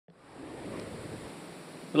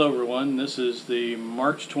Hello everyone, this is the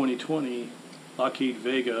March 2020 Lockheed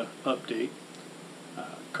Vega update.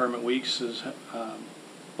 Kermit Weeks is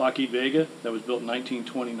Lockheed Vega that was built in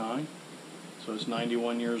 1929, so it's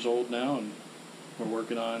 91 years old now, and we're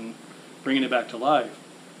working on bringing it back to life.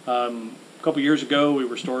 A couple years ago we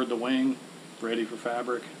restored the wing, ready for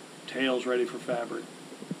fabric, tails ready for fabric.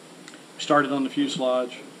 We started on the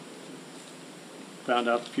fuselage, found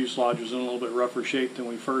out the fuselage was in a little bit rougher shape than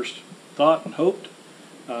we first thought and hoped.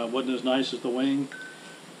 Wasn't as nice as the wing.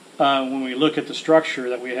 When we look at the structure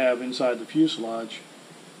that we have inside the fuselage,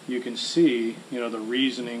 you can see, the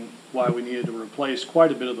reasoning why we needed to replace quite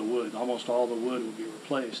a bit of the wood. Almost all the wood will be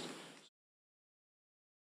replaced.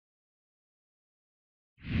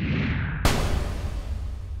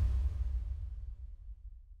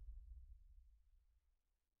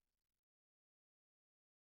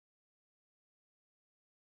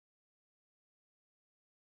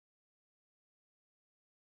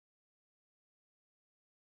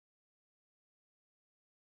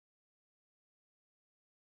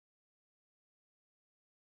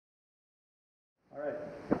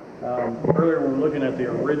 All right. Earlier when we were looking at the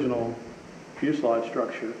original fuselage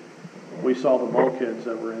structure, we saw the bulkheads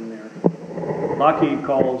that were in there. Lockheed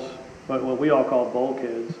calls what we all call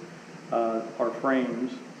bulkheads are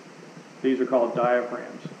frames. These are called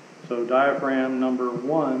diaphragms. So diaphragm number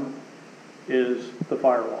 1 is the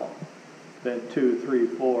firewall. Then 2, 3,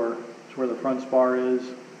 4 is where the front spar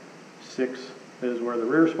is. 6 is where the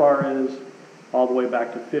rear spar is. All the way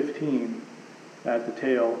back to 15 at the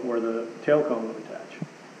tail where the tail cone would attach.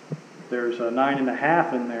 There's a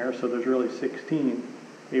 9.5 in there, so there's really 16,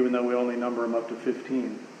 even though we only number them up to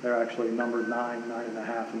 15. They're actually numbered 9,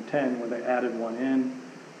 9.5, and 10 when they added one in.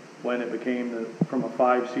 When it became from a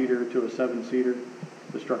 5-seater to a 7-seater,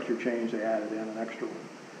 the structure changed, they added in an extra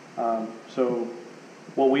one. So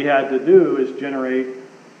what we had to do is we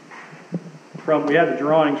had the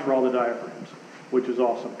drawings for all the diaphragms, which is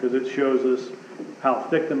awesome because it shows us how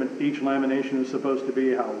thick each lamination is supposed to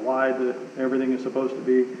be, how wide everything is supposed to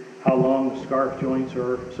be, how long the scarf joints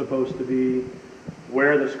are supposed to be,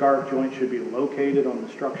 where the scarf joint should be located on the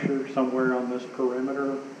structure, somewhere on this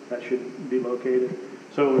perimeter that should be located.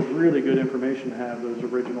 So it was really good information to have those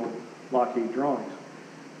original Lockheed drawings.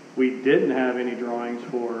 We didn't have any drawings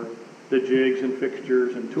for the jigs and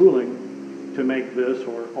fixtures and tooling to make this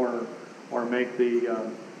or make the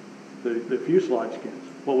fuselage skins.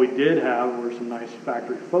 What we did have were some nice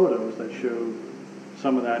factory photos that showed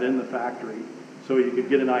some of that in the factory, so you could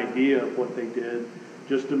get an idea of what they did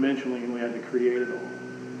just dimensionally, and we had to create it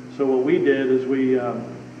all. So what we did is we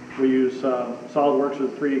use SolidWorks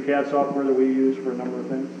as the 3D CAD software that we use for a number of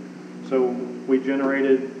things. So we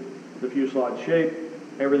generated the fuselage shape,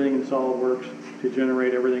 everything in SolidWorks to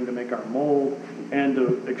generate everything to make our mold and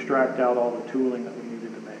to extract out all the tooling that we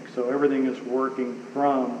needed to make. So everything is working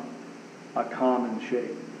from a common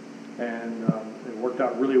shape, and it worked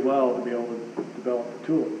out really well to be able to develop the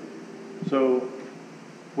tool. So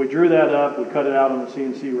we drew that up, we cut it out on the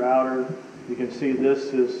CNC router. You can see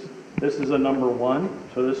this is a number 1,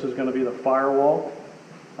 so this is going to be the firewall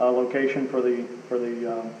location for the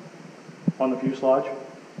on the fuselage.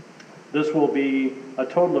 This will be a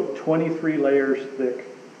total of 23 layers thick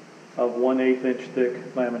of 1/8 inch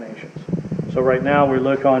thick laminations. So right now we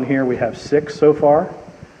look on here, we have 6 so far.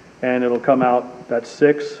 And it'll come out, that's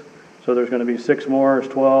 6, so there's going to be 6 more, it's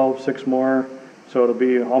 12, 6 more, so it'll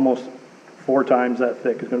be almost 4 times that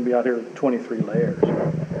thick. It's going to be out here with 23 layers.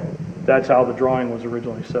 That's how the drawing was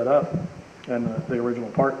originally set up, and the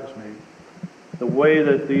original part was made. The way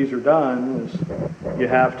that these are done is you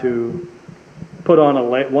have to put on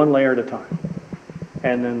one layer at a time,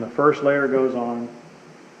 and then the first layer goes on.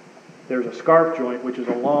 There's a scarf joint, which is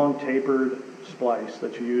a long tapered splice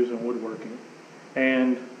that you use in woodworking,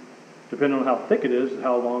 and depending on how thick it is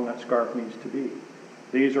how long that scarf needs to be.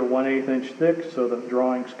 These are 1/8 inch thick, so the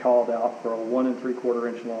drawings called out for a 1 3/4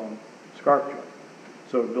 inch long scarf joint.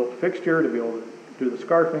 So we built a fixture to be able to do the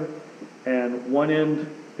scarfing, and one end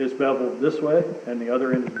is beveled this way and the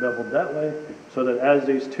other end is beveled that way, so that as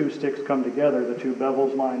these 2 sticks come together, the 2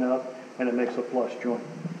 bevels line up and it makes a flush joint.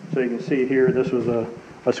 So you can see here, this was a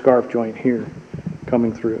scarf joint here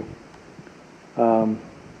coming through.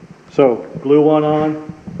 So glue one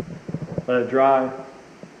on, let it dry.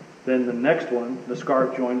 Then the next one, the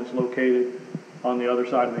scarf joint, is located on the other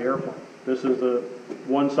side of the airplane. This is the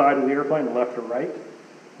one side of the airplane, the left or right,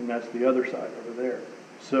 and that's the other side over there.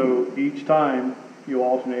 So each time you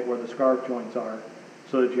alternate where the scarf joints are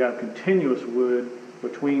so that you have continuous wood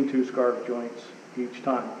between 2 scarf joints each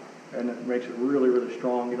time. And it makes it really, really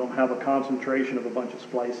strong. You don't have a concentration of a bunch of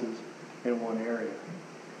splices in one area.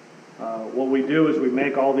 What we do is we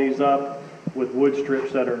make all these up with wood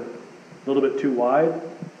strips that are a little bit too wide,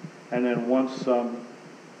 and then once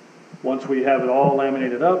we have it all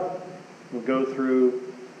laminated up, we'll go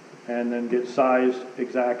through and then get sized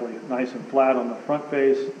exactly, nice and flat on the front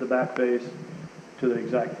face, the back face, to the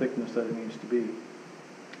exact thickness that it needs to be.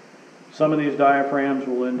 Some of these diaphragms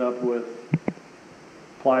will end up with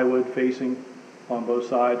plywood facing on both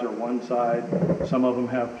sides or one side. Some of them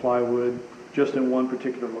have plywood just in one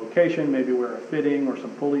particular location, maybe where a fitting or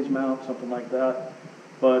some pulleys mount, something like that.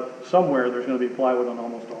 But somewhere there's going to be plywood on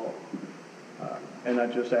almost all. And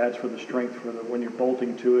that just adds for the strength for when you're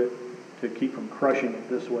bolting to it, to keep from crushing it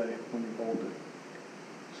this way when you bolt it.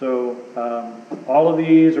 So all of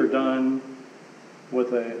these are done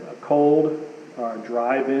with a cold or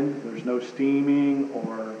dry bend. There's no steaming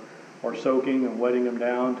or soaking and wetting them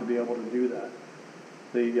down to be able to do that.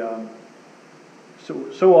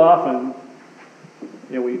 So often,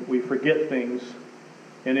 we forget things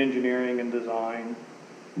in engineering and design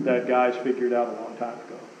that guys figured out a long time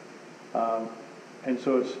ago. And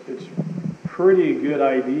so it's pretty good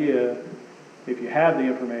idea if you have the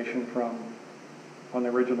information on the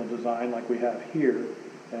original design like we have here,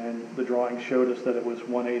 and the drawing showed us that it was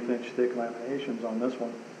 1/8 inch thick laminations on this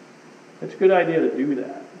one. It's a good idea to do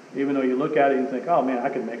that, even though you look at it and think, oh man, I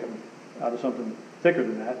could make them out of something thicker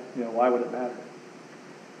than that. Why would it matter?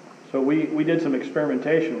 So we did some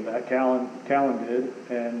experimentation with that. Kallin did,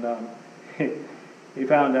 and he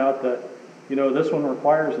found out that this one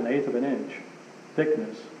requires 1/8 of an inch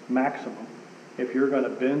thickness maximum if you're going to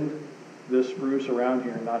bend this spruce around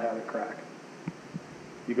here and not have it crack.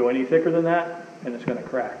 You go any thicker than that, and it's going to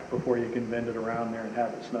crack before you can bend it around there and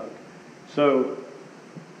have it snug. So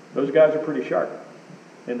those guys are pretty sharp.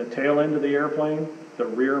 In the tail end of the airplane, the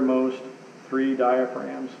rearmost 3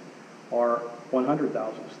 diaphragms are 100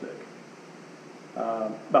 thousandths thick,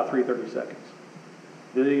 about 3/32.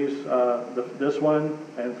 This one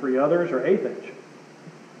and 3 others are 1/8 inch.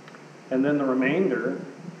 And then the remainder,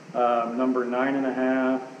 number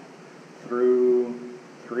 9.5 through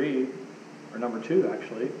 3, or number 2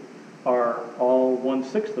 actually, are all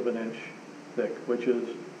 1/6 of an inch thick, which is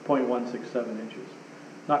 0.167 inches.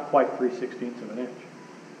 Not quite 3/16 of an inch.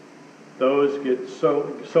 Those get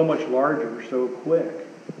so much larger so quick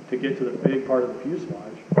to get to the big part of the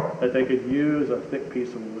fuselage that they could use a thick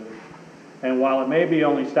piece of wood. And while it may be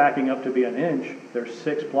only stacking up to be an inch, there's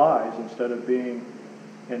 6 plies instead of being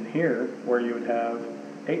in here where you would have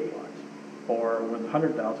 8 plies. Or with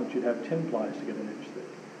 100 thousandths, you'd have 10 plies to get an inch thick.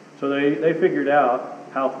 So they figured out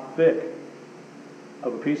how thick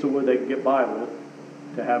of a piece of wood they could get by with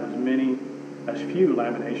to have as few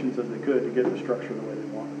laminations as they could to get the structure the way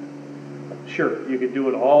they wanted it. Sure, you could do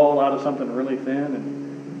it all out of something really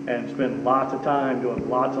thin and spend lots of time doing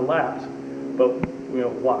lots of laps, but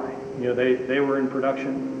why? They were in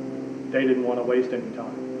production. They didn't want to waste any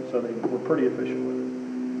time, so they were pretty efficient with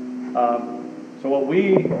it. So what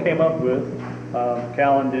we came up with,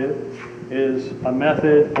 Kallin did, is a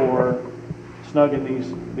method for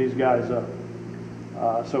snugging these guys up.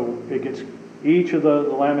 So it gets, each of the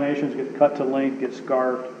laminations gets cut to length, gets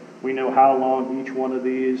scarfed. We know how long each one of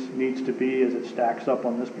these needs to be as it stacks up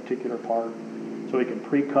on this particular part. So we can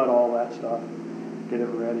pre-cut all that stuff, get it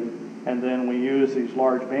ready. And then we use these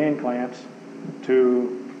large band clamps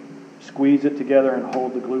to squeeze it together and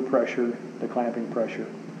hold the glue pressure, the clamping pressure.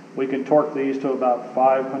 We can torque these to about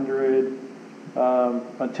 500,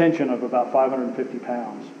 a tension of about 550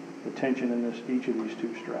 pounds, the tension in each of these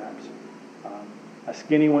 2 straps. A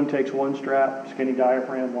skinny one takes 1 strap, skinny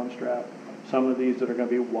diaphragm, 1 strap. Some of these that are going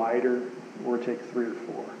to be wider will take 3 or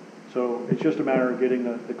 4. So it's just a matter of getting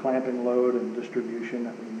the clamping load and distribution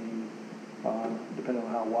that we need, depending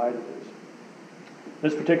on how wide it is.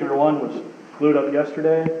 This particular one was glued up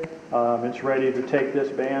yesterday. It's ready to take this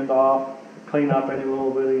band off, clean up any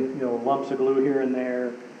little bitty lumps of glue here and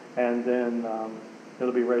there, and then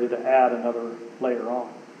it'll be ready to add another layer on.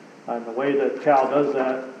 And the way that Cal does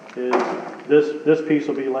that is this piece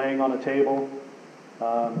will be laying on a table.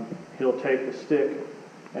 He'll take the stick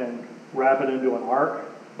and wrap it into an arc,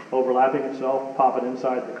 overlapping itself, pop it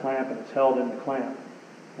inside the clamp, and it's held in the clamp.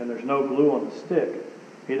 And there's no glue on the stick.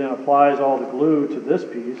 He then applies all the glue to this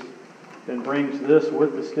piece, then brings this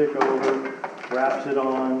with the stick over, wraps it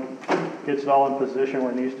on, gets it all in position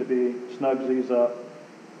where it needs to be, snugs these up,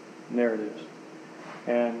 and there it is.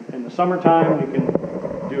 And in the summertime, we can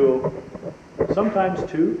do sometimes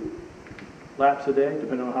 2 laps a day,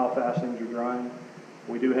 depending on how fast things are drying.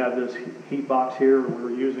 We do have this heat box here we're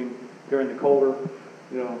using during the colder,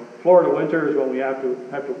 Florida winter is when we have to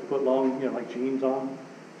put long, like jeans on.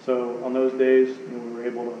 So on those days, we were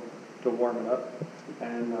able to warm it up.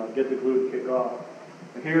 and get the glue to kick off.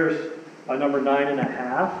 Here's a number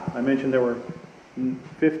 9.5. I mentioned there were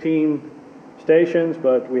 15 stations,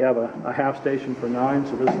 but we have a half station for 9,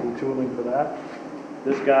 so this is the tooling for that.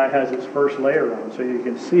 This guy has its first layer on, so you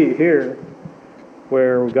can see here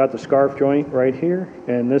where we've got the scarf joint right here,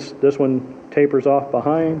 and this one tapers off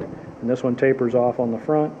behind, and this one tapers off on the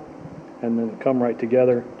front, and then come right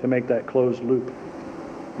together to make that closed loop.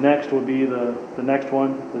 Next would be the next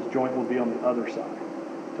one. This joint will be on the other side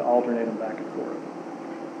to alternate them back and forth.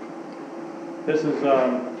 This is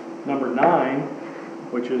number 9,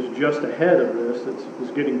 which is just ahead of this.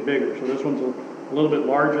 It's getting bigger. So this one's a little bit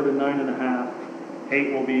larger than 9.5.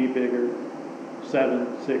 8 will be bigger. 7,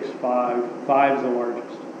 6, 5. 5 is the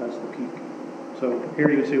largest. That's the peak. So here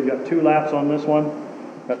you can see we've got 2 laps on this one.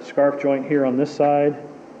 Got the scarf joint here on this side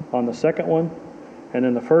on the second one. And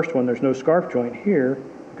then the first one, there's no scarf joint here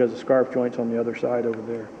because the scarf joint's on the other side over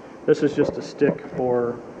there. This is just a stick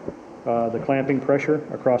for the clamping pressure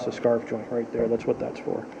across the scarf joint right there. That's what that's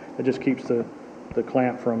for. It just keeps the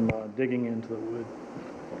clamp from digging into the wood.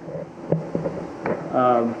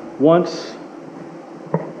 Once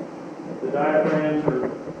the diaphragms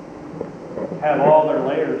have all their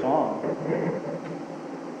layers on,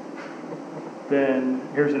 then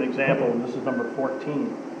here's an example. This is number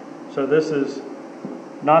 14. So this is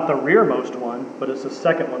not the rearmost one, but it's the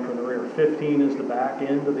second one from the rear. 15 is the back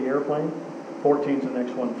end of the airplane. 14 is the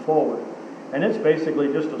next one forward. And it's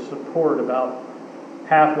basically just a support about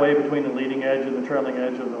halfway between the leading edge and the trailing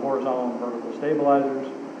edge of the horizontal and vertical stabilizers.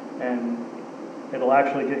 And it'll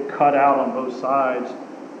actually get cut out on both sides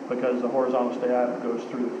because the horizontal stab goes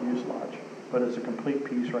through the fuselage. But it's a complete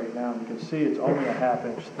piece right now. You can see it's only a 1/2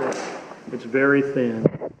 inch thick. It's very thin,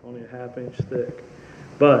 only a 1/2 inch thick.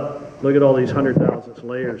 But look at all these 100,000th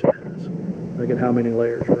layers it has. Look at how many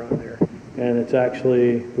layers are on there. And it's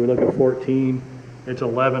actually, if we look at 14, it's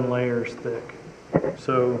 11 layers thick.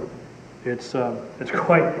 So it's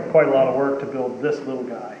quite a lot of work to build this little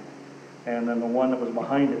guy. And then the one that was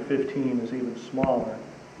behind it, 15, is even smaller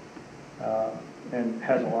and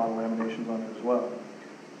has a lot of laminations on it as well.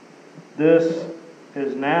 This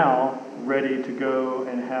is now ready to go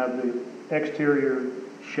and have the exterior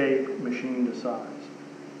shape machined to size.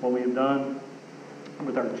 What we've done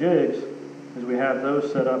with our jigs is we have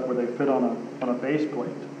those set up where they fit on a base plate.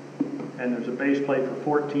 And there's a base plate for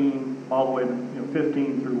 14 all the way to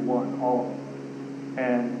 15 through 1, all of them.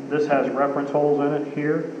 And this has reference holes in it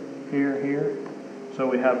here, here, here. So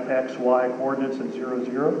we have X, Y coordinates and 0,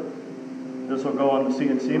 0. This will go on the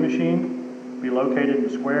CNC machine, be located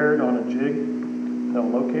and squared on a jig. They'll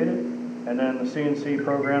locate it. And then the CNC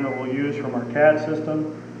program that we'll use from our CAD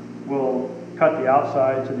system will cut the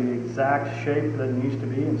outside to the exact shape that it needs to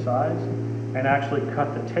be in size and actually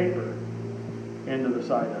cut the taper into the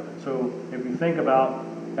side of it. So if you think about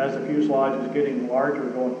as the fuselage is getting larger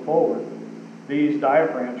going forward, these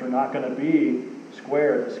diaphragms are not going to be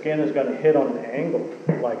square. The skin is going to hit on an angle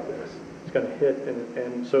like this. It's going to hit,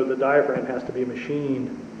 and so the diaphragm has to be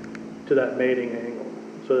machined to that mating angle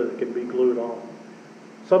so that it can be glued on.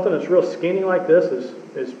 Something that's real skinny like this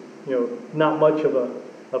is not much of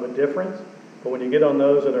a difference, but when you get on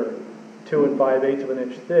those that are 2 5/8 of an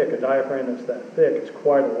inch thick, a diaphragm that's that thick, it's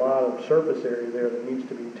quite a lot of surface area there that needs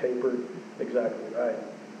to be tapered exactly right.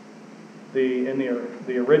 In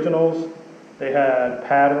the originals, they had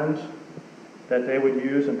patterns that they would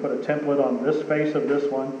use and put a template on this face of this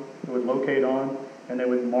one, it would locate on, and they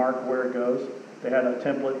would mark where it goes. They had a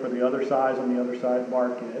template for the other size on the other side,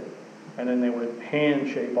 mark it, and then they would hand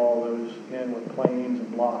shape all those in with planes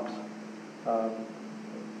and blocks.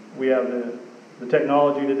 We have the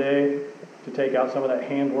technology today to take out some of that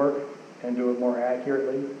handwork and do it more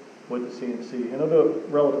accurately with the CNC, and it'll do it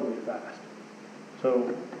relatively fast. So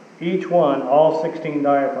each one, all 16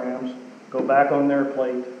 diaphragms, go back on their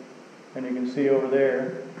plate, and you can see over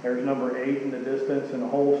there's number 8 in the distance and a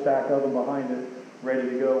whole stack of them behind it, ready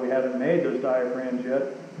to go. We haven't made those diaphragms yet.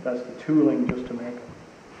 That's the tooling just to make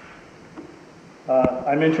them.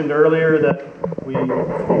 I mentioned earlier that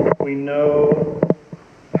we know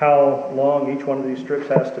how long each one of these strips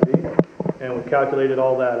has to be, and we've calculated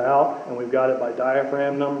all that out, and we've got it by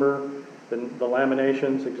diaphragm number, the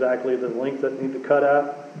laminations, exactly the length that need to cut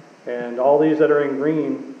at, and all these that are in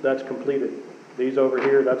green, that's completed. These over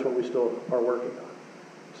here, that's what we still are working on.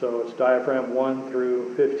 So it's diaphragm 1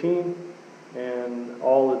 through 15, and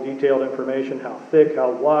all the detailed information, how thick,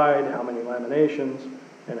 how wide, how many laminations,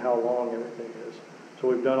 and how long everything is. So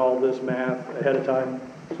we've done all this math ahead of time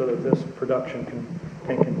so that this production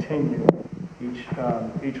can continue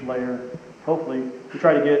each layer. Hopefully,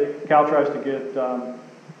 Cal tries to get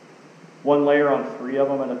one layer on 3 of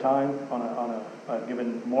them at a time on a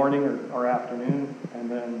given morning or afternoon, and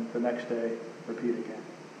then the next day repeat again.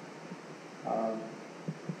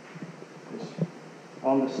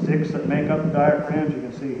 On the sticks that make up the diaphragms, you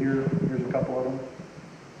can see here's a couple of them,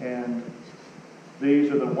 and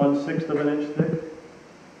these are the 1/6 of an inch thick.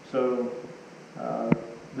 So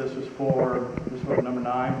this is for number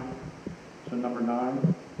 9. So number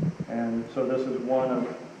 9, and so this is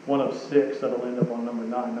one of 6 that'll end up on number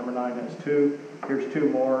 9. Number 9 has 2. Here's 2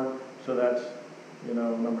 more, so that's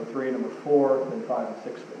number 3, number 4, then 5 and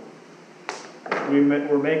 6 go. We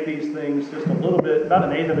make these things just a little bit, about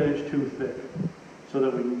 1/8 of an inch too thick, so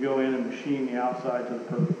that we can go in and machine the outside to the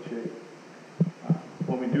perfect shape.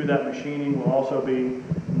 When we do that machining, we'll also be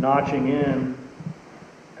notching in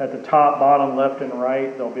at the top, bottom, left, and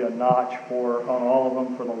right. There'll be a notch on all of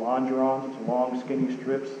them for the longerons. It's long, skinny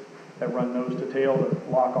strips that run nose to tail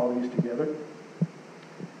that lock all these together.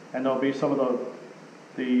 And there'll be some of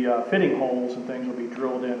the fitting holes and things will be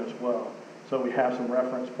drilled in as well. So we have some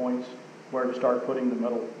reference points where to start putting the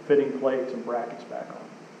metal fitting plates and brackets back on.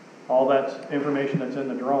 All that's information that's in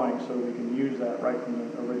the drawing, so we can use that right from the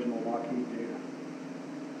original Lockheed data.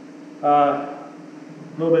 A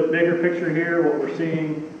little bit bigger picture here, what we're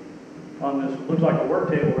seeing on this looks like a work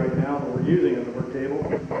table right now, what we're using as a work table,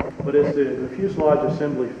 but it's the fuselage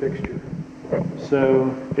assembly fixture.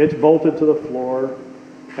 So it's bolted to the floor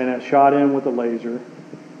and it's shot in with a laser.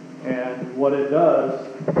 And what it does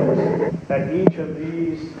is at each of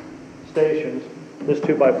these stations, this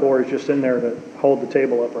 2x4 is just in there to hold the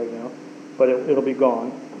table up right now, but it'll be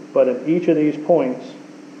gone. But at each of these points,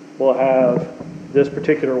 we'll have, this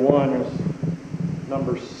particular one is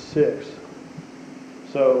number 6.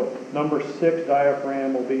 So number 6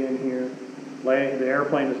 diaphragm will be in here. The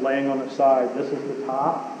airplane is laying on its side. This is the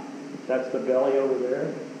top. That's the belly over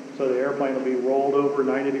there. So the airplane will be rolled over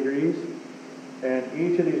 90 degrees. And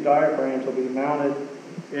each of these diaphragms will be mounted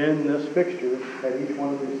in this fixture at each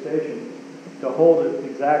one of these stations to hold it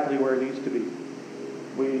exactly where it needs to be.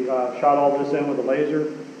 We shot all this in with a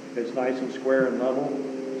laser. It's nice and square and level.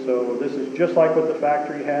 So this is just like what the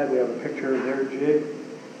factory had. We have a picture of their jig.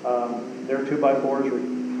 Their 2x4s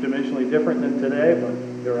are dimensionally different than today,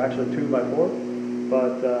 but they're actually 2x4.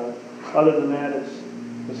 But other than that, it's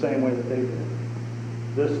the same way that they did.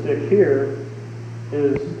 This stick here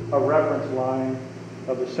is a reference line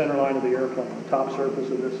of the center line of the airplane. The top surface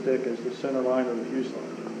of this stick is the center line of the fuselage.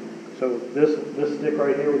 So this stick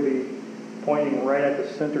right here would be pointing right at the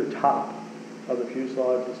center top of the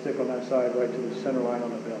fuselage, the stick on that side right to the center line on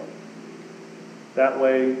the belly. That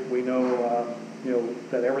way we know,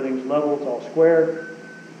 that everything's level, it's all square.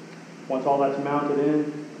 Once all that's mounted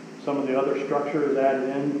in, some of the other structure is added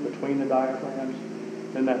in between the diaphragms.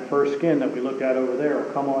 Then that first skin that we looked at over there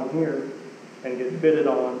will come on here and get fitted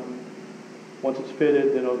on. Once it's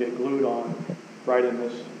fitted, then it'll get glued on right in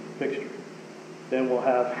this fixture. Then we'll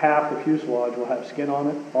have half the fuselage will have skin on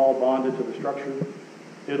it, all bonded to the structure.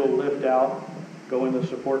 It'll lift out, go in the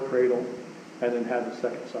support cradle, and then have the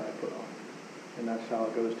second side put on. And that's how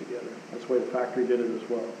it goes together. That's the way the factory did it as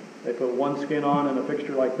well. They put one skin on in a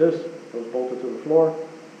fixture like this, it was bolted to the floor.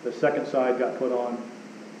 The second side got put on,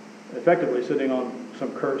 effectively sitting on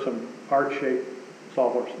some arch-shaped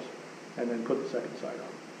sawhorses, and then put the second side on.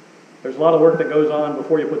 There's a lot of work that goes on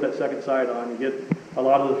before you put that second side on. You get a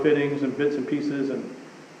lot of the fittings and bits and pieces and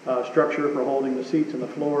structure for holding the seats and the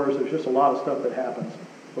floors. There's just a lot of stuff that happens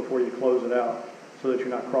before you close it out so that you're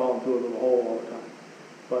not crawling through a little hole all the time.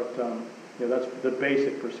 But that's the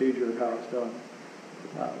basic procedure of how it's done.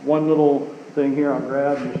 One little thing here I'll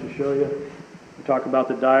grab just to show you. We talk about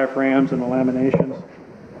the diaphragms and the laminations.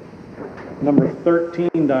 Number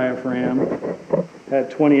 13 diaphragm had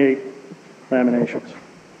 28 laminations.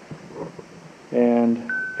 And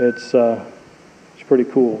it's pretty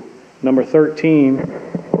cool. Number 13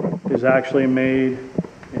 is actually made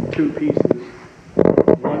in 2 pieces.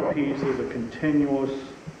 One piece is a continuous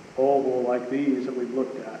oval like these that we've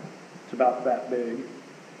looked at. It's about that big.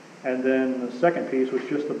 And then the second piece was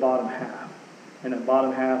just the bottom half. And the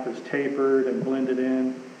bottom half is tapered and blended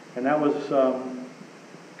in. And that was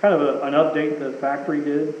kind of an update the factory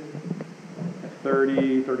did at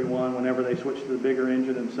 30, 31, whenever they switched to the bigger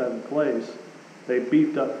engine in 7th place. They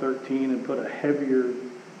beefed up 13 and put a heavier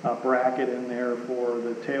bracket in there for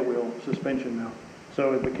the tailwheel suspension mount.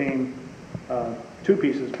 So it became 2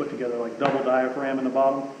 pieces put together, like double diaphragm in the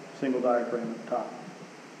bottom, single diaphragm at the top.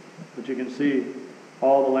 But you can see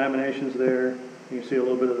all the laminations there. You can see a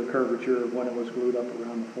little bit of the curvature of when it was glued up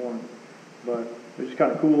around the form. But it's just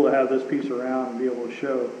kind of cool to have this piece around and be able to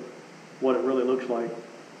show what it really looks like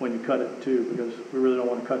when you cut it too, because we really don't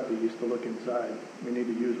want to cut these to look inside. We need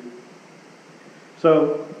to use them.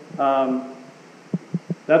 So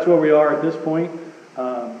that's where we are at this point.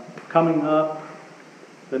 Coming up,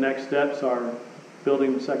 the next steps are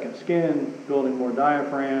building the second skin, building more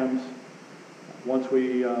diaphragms. Once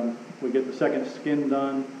we get the second skin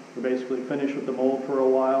done, we're basically finished with the mold for a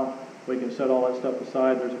while. We can set all that stuff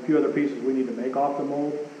aside. There's a few other pieces we need to make off the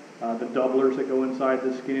mold, the doublers that go inside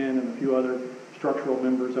the skin, and a few other structural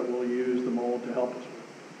members that we'll use the mold to help us with.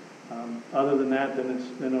 Other than that,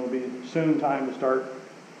 then it'll be soon time to start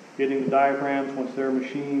getting the diaphragms. Once they're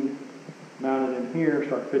machined, mounted in here,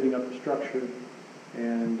 start fitting up the structure,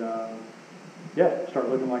 and yeah, start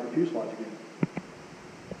looking like a fuselage again.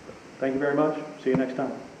 Thank you very much. See you next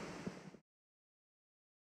time.